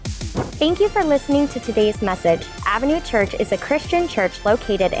Thank you for listening to today's message. Avenue Church is a Christian church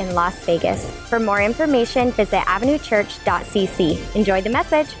located in Las Vegas. For more information, visit avenuechurch.cc. Enjoy the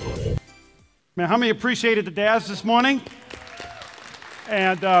message. Man, how many appreciated the dads this morning?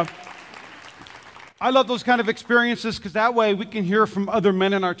 And I love those kind of experiences because that way we can hear from other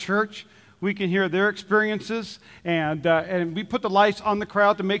men in our church. We can hear their experiences, and we put the lights on the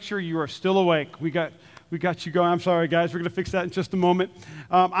crowd to make sure you are still awake. We got you going. I'm sorry, guys. We're going to fix that in just a moment.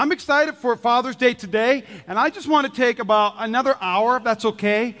 I'm excited for Father's Day today, and I just want to take about another hour, if that's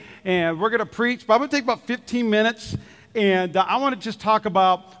okay, and we're going to preach. But I'm going to take about 15 minutes, and I want to just talk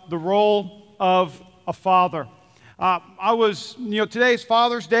about the role of a father. Today's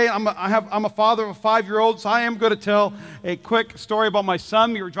Father's Day. I'm a father of a 5-year-old, so I am going to tell a quick story about my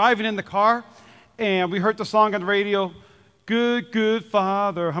son. We were driving in the car, and we heard the song on the radio, Good, Good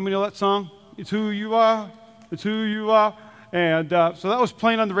Father. How many know that song? It's who you are, it's who you are. And so that was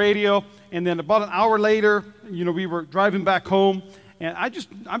playing on the radio, and then about an hour later, we were driving back home, and I'm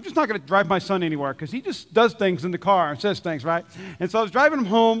just not going to drive my son anywhere because he just does things in the car and says things, right? And so I was driving him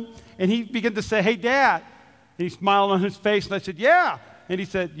home, and he began to say, "Hey, Dad." And he smiled on his face, and I said, "Yeah." And he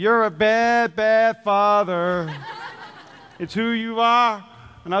said, "You're a bad, bad father. It's who you are."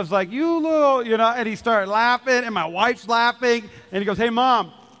 And I was like, "You little," and he started laughing, and my wife's laughing, and he goes, "Hey,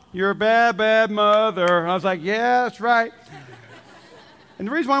 Mom, you're a bad, bad mother." And I was like, "Yeah, that's right." And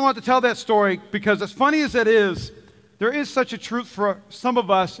the reason why I want to tell that story, because as funny as it is, there is such a truth for some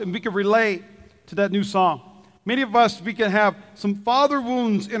of us, and we can relate to that new song. Many of us, we can have some father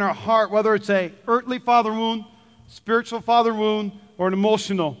wounds in our heart, whether it's a earthly father wound, spiritual father wound, or an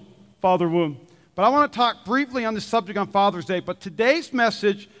emotional father wound. But I want to talk briefly on this subject on Father's Day, but today's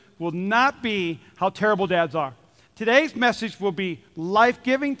message will not be how terrible dads are. Today's message will be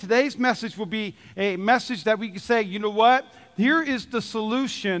life-giving. Today's message will be a message that we can say, you know what? Here is the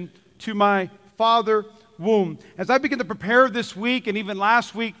solution to my father wound. As I begin to prepare this week and even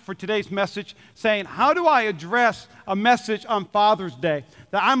last week for today's message, saying, how do I address a message on Father's Day?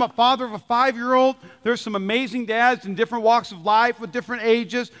 That I'm a father of a 5-year-old. There's some amazing dads in different walks of life with different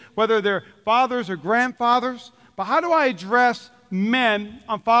ages, whether they're fathers or grandfathers. But how do I address men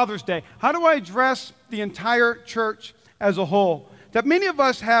on Father's Day? How do I address the entire church as a whole? That many of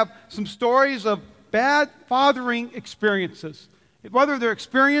us have some stories of bad fathering experiences. Whether they're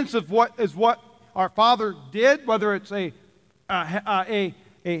experience of what our father did, whether it's a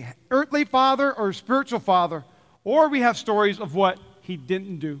earthly father or a spiritual father, or we have stories of what he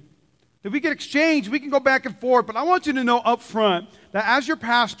didn't do. That we can exchange, we can go back and forth, but I want you to know up front that as your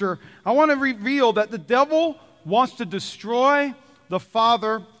pastor, I want to reveal that the devil wants to destroy the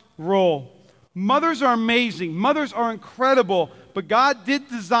father role. Mothers are amazing. Mothers are incredible, but God did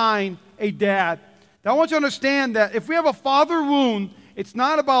design a dad. Now, I want you to understand that if we have a father wound, it's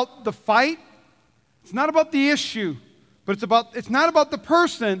not about the fight, it's not about the issue, but it's not about the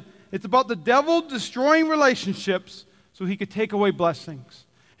person. It's about the devil destroying relationships so he could take away blessings.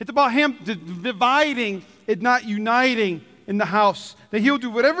 It's about him dividing and not uniting in the house. That he'll do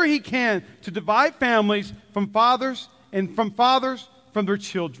whatever he can to divide families from fathers and from fathers from their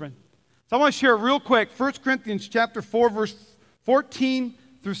children. So I want to share real quick 1 Corinthians chapter 4, verse 14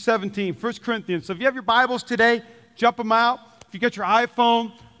 through 17. 1 Corinthians. So if you have your Bibles today, jump them out. If you got your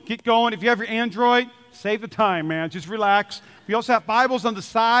iPhone, get going. If you have your Android, save the time, man. Just relax. We also have Bibles on the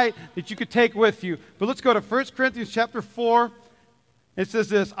side that you could take with you. But let's go to 1 Corinthians chapter 4. It says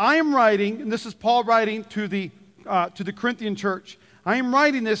this, I am writing, and this is Paul writing to the Corinthian church. I am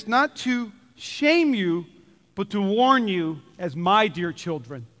writing this not to shame you, but to warn you as my dear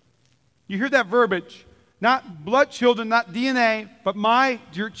children. You hear that verbiage. Not blood children, not DNA, but my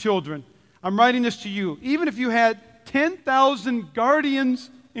dear children. I'm writing this to you. Even if you had 10,000 guardians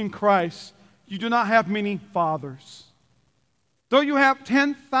in Christ, you do not have many fathers. Though you have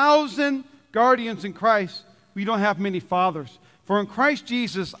 10,000 guardians in Christ, we don't have many fathers. For in Christ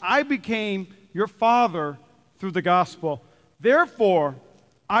Jesus, I became your father through the gospel. Therefore,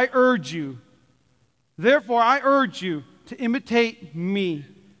 I urge you to imitate me.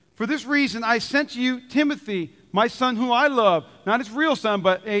 For this reason, I sent you Timothy, my son who I love, not his real son,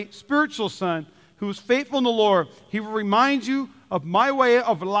 but a spiritual son, who is faithful in the Lord. He will remind you of my way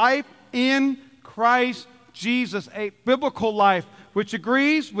of life in Christ Jesus, a biblical life, which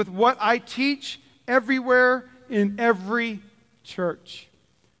agrees with what I teach everywhere in every church.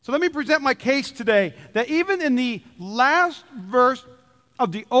 So let me present my case today, that even in the last verse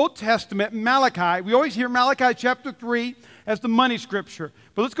of the Old Testament, Malachi, we always hear Malachi chapter 3 as the money scripture.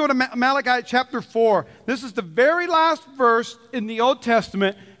 But let's go to Malachi chapter 4. This is the very last verse in the Old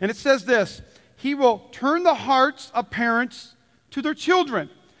Testament, and it says this, He will turn the hearts of parents to their children.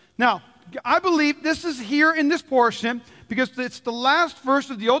 Now, I believe this is here in this portion because it's the last verse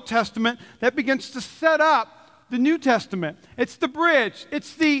of the Old Testament that begins to set up the New Testament. It's the bridge.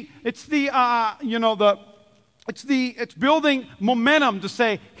 It's building momentum to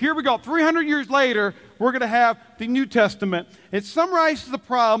say, here we go. 300 years later, we're going to have the New Testament. It summarizes the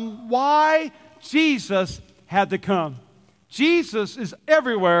problem why Jesus had to come. Jesus is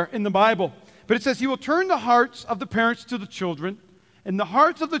everywhere in the Bible. But it says he will turn the hearts of the parents to the children and the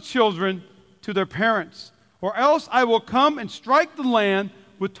hearts of the children to their parents, or else I will come and strike the land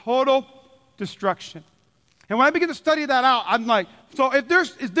with total destruction. And when I begin to study that out, I'm like, so if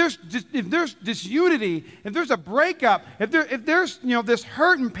there's disunity, if there's a breakup, if there's this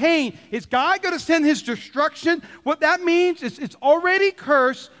hurt and pain, is God going to send his destruction? What that means is it's already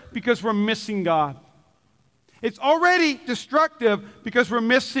cursed because we're missing God. It's already destructive because we're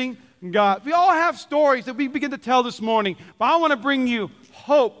missing God. We all have stories that we begin to tell this morning, but I want to bring you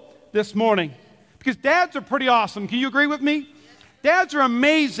hope this morning because dads are pretty awesome. Can you agree with me? Dads are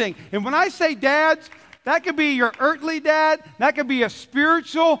amazing. And when I say dads, that could be your earthly dad. That could be a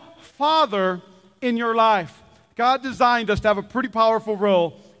spiritual father in your life. God designed us to have a pretty powerful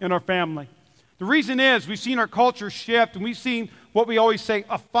role in our family. The reason is we've seen our culture shift, and we've seen what we always say,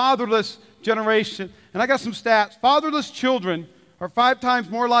 a fatherless generation. And I got some stats. Fatherless children are 5 times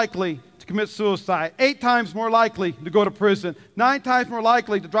more likely to commit suicide, 8 times more likely to go to prison, 9 times more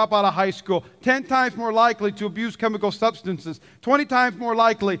likely to drop out of high school, 10 times more likely to abuse chemical substances, 20 times more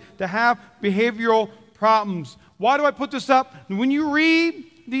likely to have behavioral problems. Why do I put this up? When you read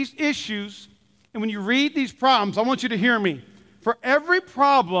these issues and when you read these problems, I want you to hear me. For every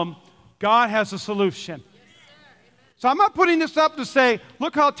problem, God has a solution. So I'm not putting this up to say,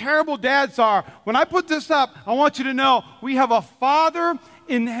 look how terrible dads are. When I put this up, I want you to know we have a Father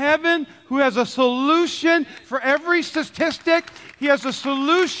in heaven who has a solution for every statistic. He has a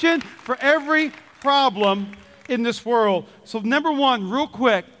solution for every problem in this world. So number one, real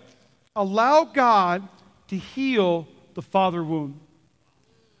quick, allow God to heal the father wound.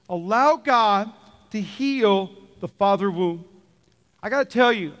 Allow God to heal the father wound. I got to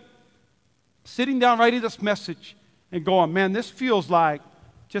tell you, sitting down writing this message and going, man, this feels like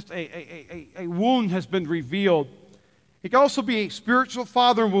just a wound has been revealed. It can also be a spiritual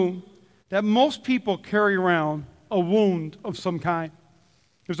father wound that most people carry around, a wound of some kind.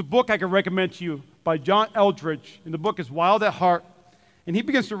 There's a book I can recommend to you by John Eldredge, and the book is Wild at Heart. And he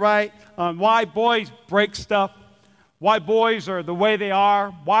begins to write on why boys break stuff, why boys are the way they are,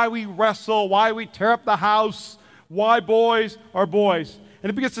 why we wrestle, why we tear up the house, why boys are boys.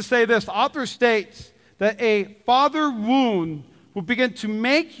 And he begins to say this. The author states that a father wound will begin to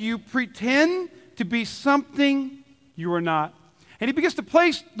make you pretend to be something you are not. And he begins to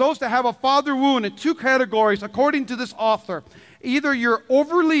place those that have a father wound in 2 categories according to this author. Either you're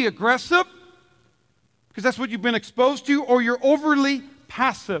overly aggressive, because that's what you've been exposed to, or you're overly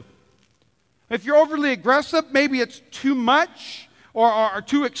passive. If you're overly aggressive, maybe it's too much or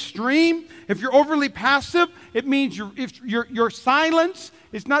too extreme. If you're overly passive, it means your silence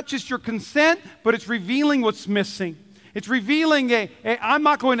is not just your consent, but it's revealing what's missing. It's revealing I'm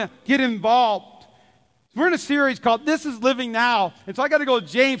not going to get involved. We're in a series called This is Living Now. And so I got to go to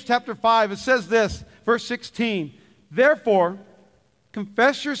James chapter 5. It says this, verse 16. Therefore,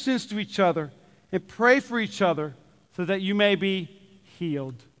 confess your sins to each other and pray for each other so that you may be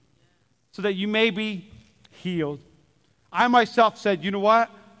healed. So that you may be healed. I myself said, you know what?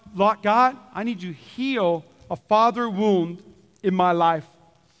 Lord God, I need you to heal a father wound in my life.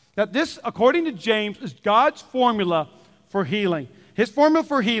 That this, according to James, is God's formula for healing. His formula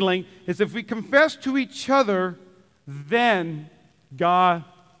for healing is if we confess to each other, then God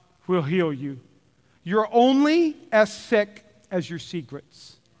will heal you. You're only as sick as your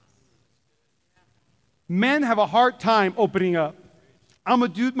secrets. Men have a hard time opening up. I'm a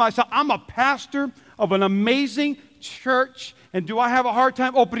dude myself. I'm a pastor of an amazing church. And do I have a hard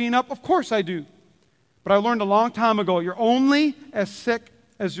time opening up? Of course I do. But I learned a long time ago, you're only as sick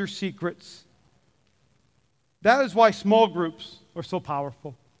as your secrets. That is why small groups are so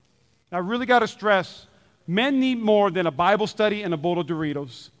powerful. I really got to stress, men need more than a Bible study and a bowl of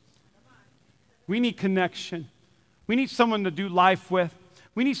Doritos. We need connection. We need someone to do life with.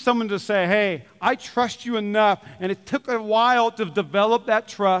 We need someone to say, hey, I trust you enough, and it took a while to develop that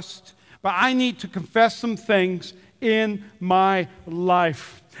trust, but I need to confess some things in my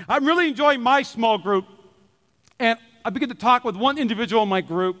life. I'm really enjoying my small group, and I began to talk with one individual in my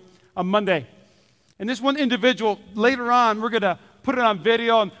group on Monday. And this one individual, later on, we're going to put it on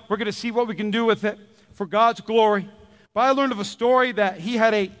video, and we're going to see what we can do with it for God's glory. But I learned of a story that he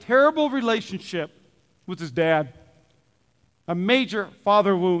had a terrible relationship with his dad. A major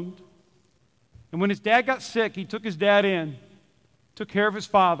father wound. And when his dad got sick, he took his dad in, took care of his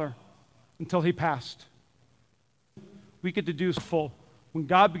father until he passed. We get to do full when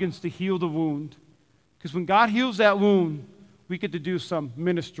God begins to heal the wound. Because when God heals that wound, we get to do some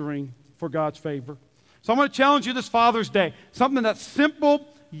ministering for God's favor. So I'm going to challenge you this Father's Day, something that's simple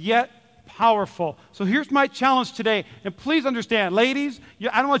yet powerful. So here's my challenge today, and please understand, ladies,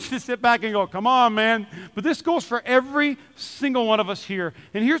 I don't want you to sit back and go, come on, man. But this goes for every single one of us here.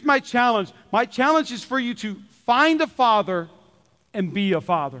 And here's my challenge. My challenge is for you to find a father and be a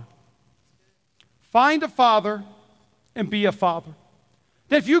father. Find a father and be a father.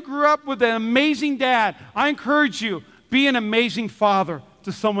 That if you grew up with an amazing dad, I encourage you, be an amazing father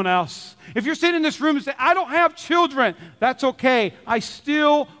to someone else. If you're sitting in this room and say, I don't have children, that's okay. I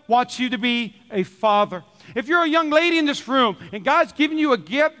still want you to be a father. If you're a young lady in this room and God's given you a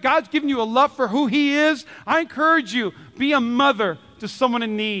gift, God's given you a love for who He is, I encourage you, be a mother to someone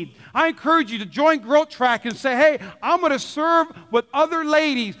in need. I encourage you to join Growth Track and say, hey, I'm going to serve with other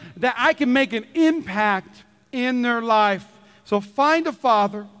ladies that I can make an impact in their life. So find a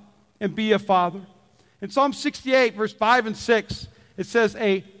father and be a father. In Psalm 68, verse 5 and 6, it says,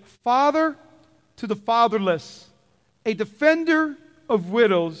 a father to the fatherless, a defender of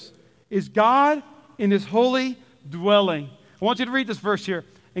widows is God in His holy dwelling. I want you to read this verse here.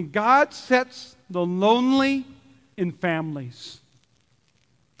 And God sets the lonely in families.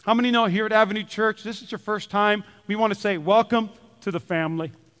 How many know here at Avenue Church, this is your first time, we want to say welcome to the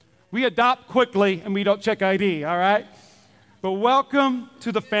family. We adopt quickly and we don't check ID, all right? But welcome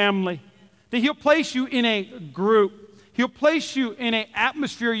to the family. That He'll place you in a group. He'll place you in an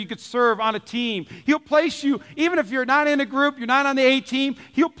atmosphere you could serve on a team. He'll place you, even if you're not in a group, you're not on the A team,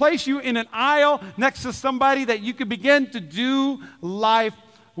 He'll place you in an aisle next to somebody that you could begin to do life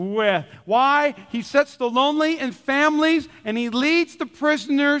with. Why? He sets the lonely in families, and He leads the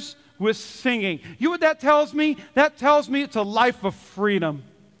prisoners with singing. You know what that tells me? That tells me it's a life of freedom.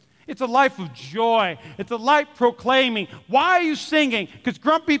 It's a life of joy. It's a life proclaiming. Why are you singing? Because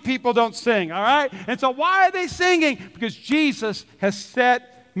grumpy people don't sing, all right? And so why are they singing? Because Jesus has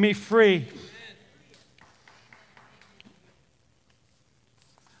set me free.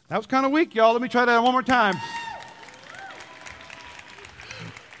 That was kind of weak, y'all. Let me try that one more time.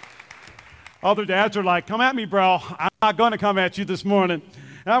 Other dads are like, come at me, bro. I'm not going to come at you this morning.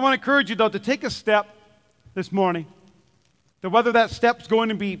 And I want to encourage you, though, to take a step this morning. That whether that step's going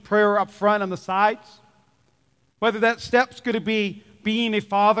to be prayer up front on the sides, whether that step's going to be being a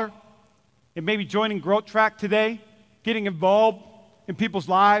father, and maybe joining Growth Track today, getting involved in people's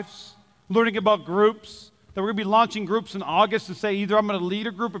lives, learning about groups, that we're going to be launching groups in August and say either I'm going to lead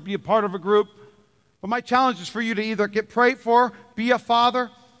a group or be a part of a group. But my challenge is for you to either get prayed for, be a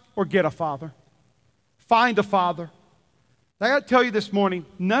father, or get a father. Find a father. I got to tell you this morning,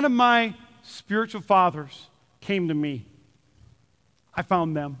 none of my spiritual fathers came to me. I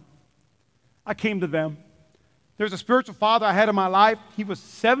found them. I came to them. There's a spiritual father I had in my life. He was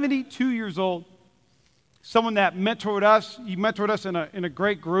 72 years old. Someone that mentored us. He mentored us in a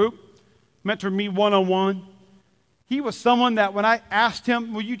great group. Mentored me one-on-one. He was someone that when I asked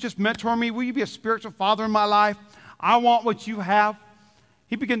him, will you just mentor me? Will you be a spiritual father in my life? I want what you have.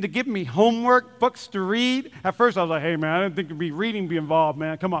 He began to give me homework, books to read. At first I was like, hey man, I didn't think there'd be reading be involved,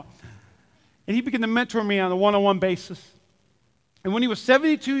 man. Come on. And he began to mentor me on a one-on-one basis. And when he was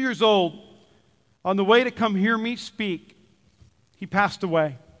 72 years old, on the way to come hear me speak, he passed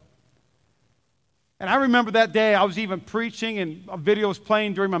away. And I remember that day I was even preaching and a video was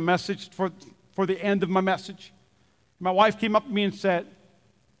playing during my message for the end of my message. My wife came up to me and said,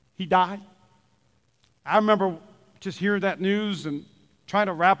 he died. I remember just hearing that news and trying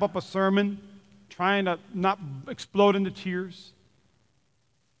to wrap up a sermon, trying to not explode into tears.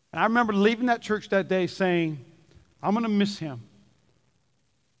 And I remember leaving that church that day saying, I'm going to miss him.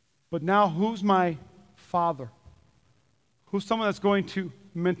 But now who's my father? Who's someone that's going to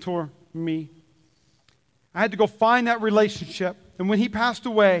mentor me? I had to go find that relationship. And when he passed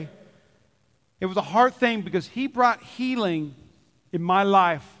away, it was a hard thing because he brought healing in my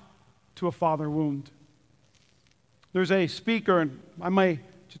life to a father wound. There's a speaker, and I may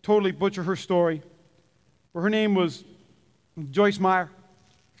totally butcher her story, but her name was Joyce Meyer.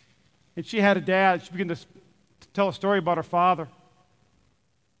 And she had a dad. She began to tell a story about her father.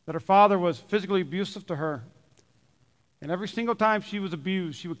 That her father was physically abusive to her. And every single time she was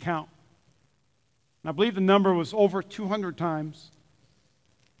abused, she would count. And I believe the number was over 200 times.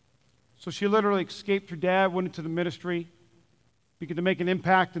 So she literally escaped her dad, went into the ministry, began to make an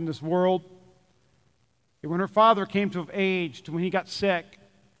impact in this world. And when her father came to age, to when he got sick,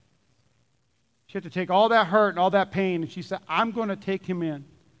 she had to take all that hurt and all that pain, and she said, I'm going to take him in.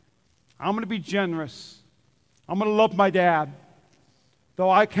 I'm going to be generous. I'm going to love my dad, though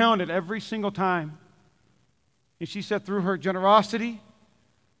I count it every single time. And she said through her generosity,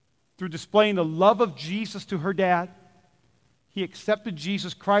 through displaying the love of Jesus to her dad, he accepted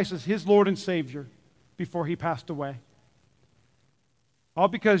Jesus Christ as his Lord and Savior before he passed away. All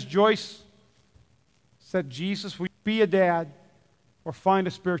because Joyce said, Jesus, will you be a dad or find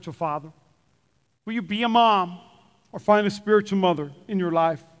a spiritual father? Will you be a mom or find a spiritual mother in your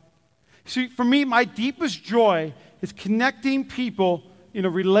life? See, for me, my deepest joy is connecting people in a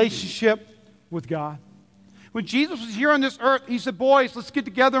relationship with God. When Jesus was here on this earth, he said, boys, let's get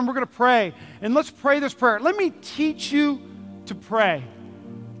together and we're going to pray. And let's pray this prayer. Let me teach you to pray.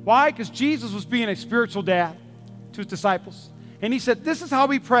 Why? Because Jesus was being a spiritual dad to his disciples. And he said, this is how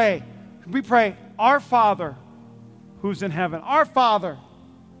we pray. We pray, our Father who's in heaven. Our Father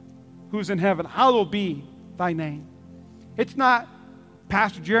who's in heaven. Hallowed be thy name. It's not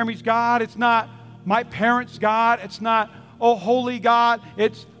Pastor Jeremy's God. It's not my parents' God. It's not, oh, holy God.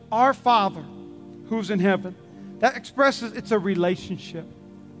 It's our Father who's in heaven. That expresses it's a relationship.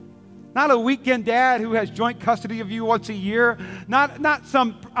 Not a weekend dad who has joint custody of you once a year. Not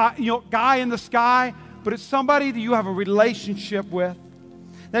some guy in the sky, but it's somebody that you have a relationship with.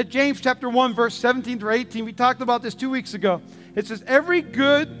 That James chapter 1, verse 17 through 18, we talked about this 2 weeks ago. It says, every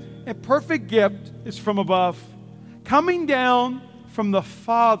good and perfect gift is from above, coming down from the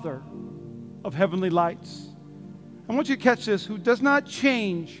Father of heavenly lights. I want you to catch this, who does not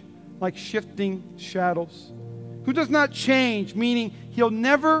change like shifting shadows. Who does not change, meaning he'll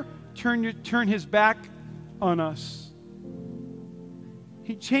never turn his back on us.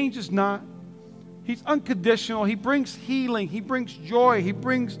 He changes not. He's unconditional. He brings healing. He brings joy. He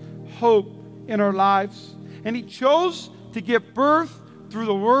brings hope in our lives. And he chose to give birth through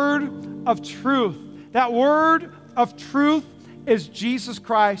the word of truth. That word of truth is Jesus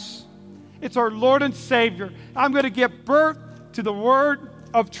Christ. It's our Lord and Savior. I'm going to give birth to the word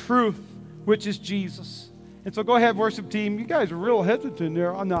of truth, which is Jesus. And so go ahead, worship team. You guys are real hesitant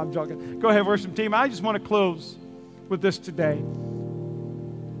there. Oh, no, I'm joking. Go ahead, worship team. I just want to close with this today.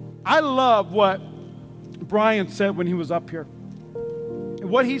 I love what Brian said when he was up here. And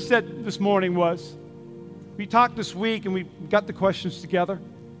what he said this morning was, we talked this week and we got the questions together.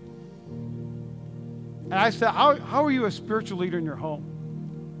 And I said, how are you a spiritual leader in your home?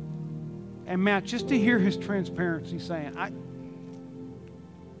 And Matt, just to hear his transparency saying,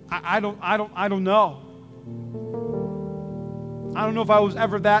 I don't know. I don't know if I was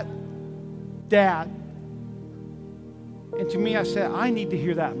ever that dad. And to me, I said, I need to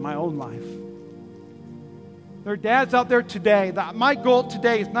hear that in my own life. There are dads out there today. My goal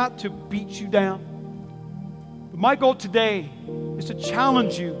today is not to beat you down. But my goal today is to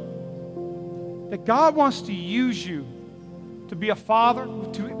challenge you that God wants to use you to be a father,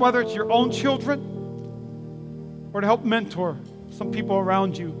 whether it's your own children or to help mentor some people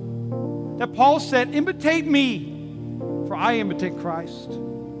around you. That Paul said, imitate me, for I imitate Christ.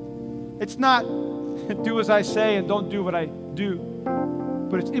 It's not do as I say and don't do what I do,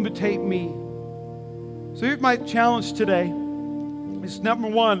 but it's imitate me. So here's my challenge today. It's number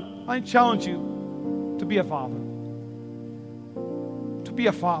one, I challenge you to be a father. To be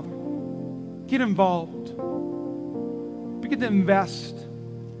a father. Get involved. Begin to invest.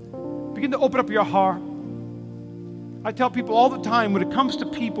 Begin to open up your heart. I tell people all the time, when it comes to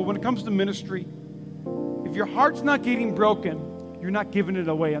people, when it comes to ministry, if your heart's not getting broken, you're not giving it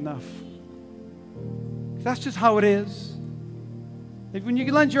away enough. That's just how it is. If when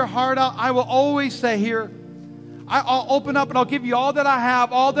you lend your heart out, I will always say here, I'll open up and I'll give you all that I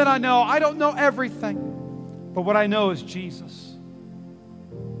have, all that I know. I don't know everything, but what I know is Jesus.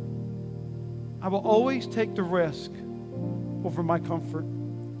 I will always take the risk over my comfort.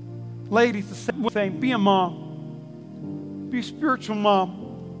 Ladies, the same thing. Be a mom. Be a spiritual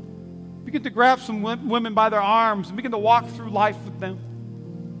mom. Begin to grab some women by their arms and begin to walk through life with them.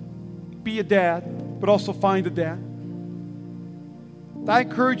 Be a dad, but also find a dad. I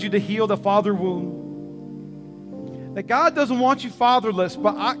encourage you to heal the father wound. That God doesn't want you fatherless,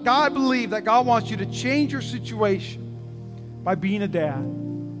 but I believe that God wants you to change your situation by being a dad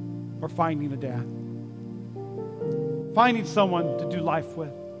or finding a dad. Finding someone to do life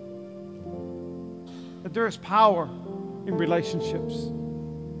with. That there is power in relationships.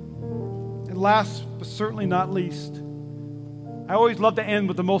 And last, but certainly not least, I always love to end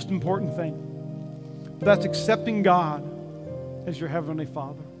with the most important thing. That's accepting God as your Heavenly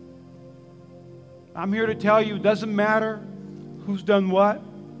Father. I'm here to tell you, it doesn't matter who's done what,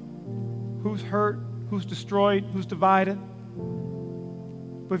 who's hurt, who's destroyed, who's divided.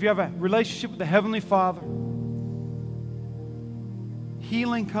 But if you have a relationship with the Heavenly Father,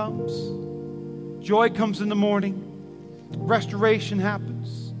 healing comes, joy comes in the morning, restoration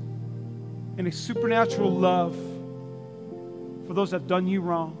happens, and a supernatural love for those that have done you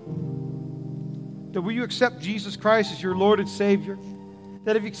wrong. That will you accept Jesus Christ as your Lord and Savior?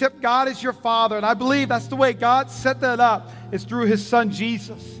 That if you accept God as your Father, and I believe that's the way God set that up, is through His Son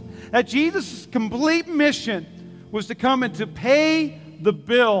Jesus. That Jesus' complete mission was to come and to pay the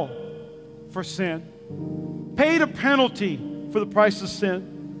bill for sin. Pay the penalty for the price of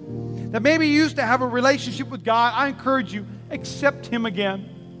sin. That maybe you used to have a relationship with God. I encourage you, accept Him again.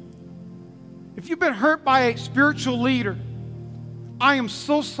 If you've been hurt by a spiritual leader, I am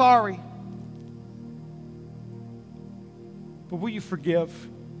so sorry. But will you forgive?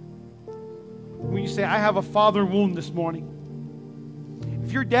 Will you say, I have a father wound this morning?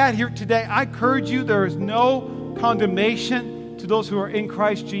 If you're dad here today, I encourage you, there is no condemnation to those who are in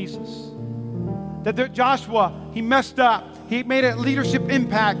Christ Jesus. That Joshua, he messed up. He made a leadership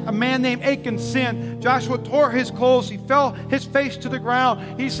impact. A man named Achan sinned. Joshua tore his clothes. He fell his face to the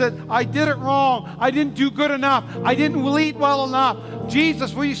ground. He said, I did it wrong. I didn't do good enough. I didn't lead well enough.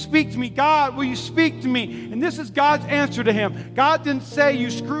 Jesus, will you speak to me? God, will you speak to me? And this is God's answer to him. God didn't say you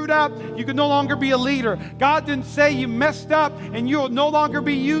screwed up, you can no longer be a leader. God didn't say you messed up and you'll no longer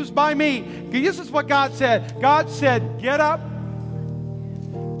be used by me. This is what God said. God said, get up,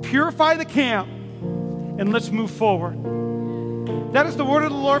 purify the camp, and let's move forward. That is the word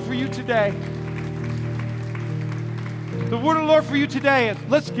of the Lord for you today. The word of the Lord for you today is,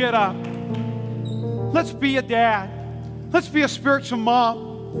 let's get up. Let's be a dad. Let's be a spiritual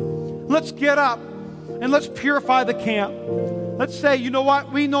mom. Let's get up and let's purify the camp. Let's say, you know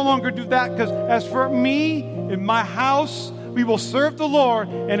what? We no longer do that, because as for me and my house, we will serve the Lord,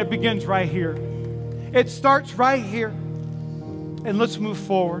 and it begins right here. It starts right here. And let's move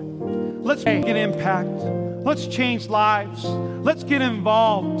forward. Let's make an impact. Let's change lives. Let's get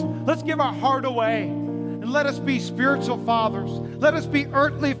involved. Let's give our heart away. And let us be spiritual fathers. Let us be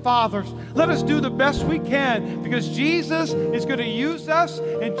earthly fathers. Let us do the best we can, because Jesus is going to use us,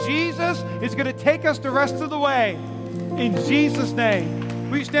 and Jesus is going to take us the rest of the way. In Jesus'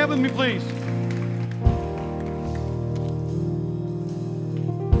 name. Will you stand with me, please?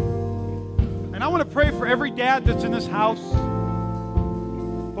 And I want to pray for every dad that's in this house.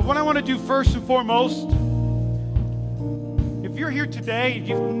 But what I want to do first and foremost, if you're here today and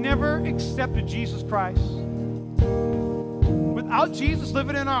you've never accepted Jesus Christ, without Jesus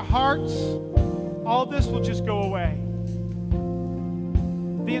living in our hearts, all this will just go away.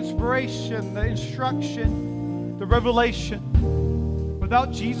 The inspiration, the instruction, the revelation,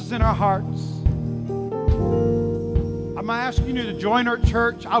 without Jesus in our hearts. I'm not asking you to join our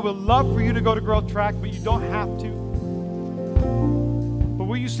church. I would love for you to go to Growth Track, but you don't have to. But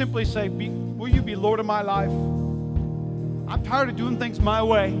will you simply say, will you be Lord of my life? I'm tired of doing things my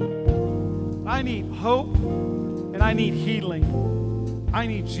way. I need hope and I need healing. I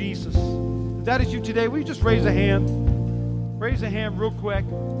need Jesus. If that is you today, will you just raise a hand? Raise a hand real quick,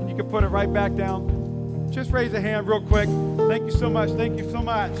 and you can put it right back down. Just raise a hand real quick. Thank you so much. Thank you so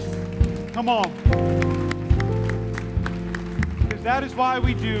much. Come on. Because that is why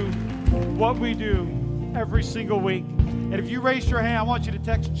we do what we do every single week. And if you raise your hand, I want you to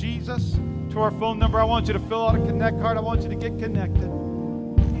text Jesus to our phone number. I want you to fill out a connect card. I want you to get connected.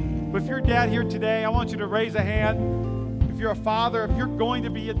 But if you're a dad here today, I want you to raise a hand. If you're a father, if you're going to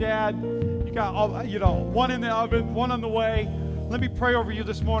be a dad, you got one in the oven, one on the way. Let me pray over you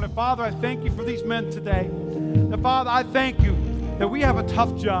this morning. Father, I thank you for these men today. Now, Father, I thank you that we have a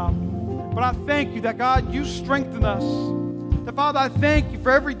tough job. But I thank you that, God, you strengthen us. That, Father, I thank you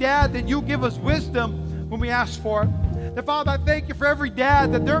for every dad that you give us wisdom when we ask for it. That, Father, I thank you for every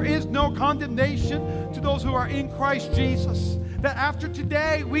dad that there is no condemnation to those who are in Christ Jesus. That after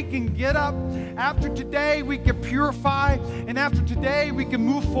today we can get up, after today we can purify, and after today we can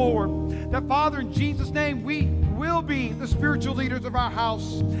move forward. That, Father, in Jesus' name, we will be the spiritual leaders of our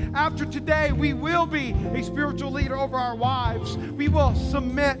house. After today, we will be a spiritual leader over our wives. We will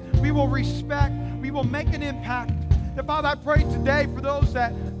submit, we will respect, we will make an impact. That, Father, I pray today for those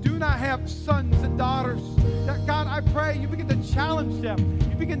that do not have sons and daughters. That, God, I pray you begin to challenge them.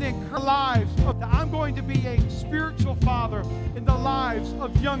 You begin to encourage lives. That I'm going to be a spiritual father in the lives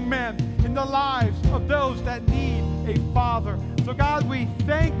of young men, in the lives of those that need a father. So, God, we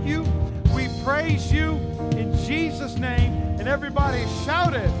thank you. We praise you in Jesus' name. And everybody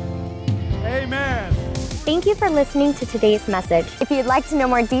shouted, amen. Thank you for listening to today's message. If you'd like to know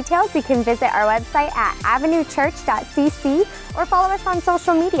more details, you can visit our website at avenuechurch.cc or follow us on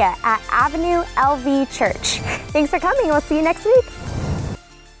social media at Avenue LV Church. Thanks for coming. We'll see you next week.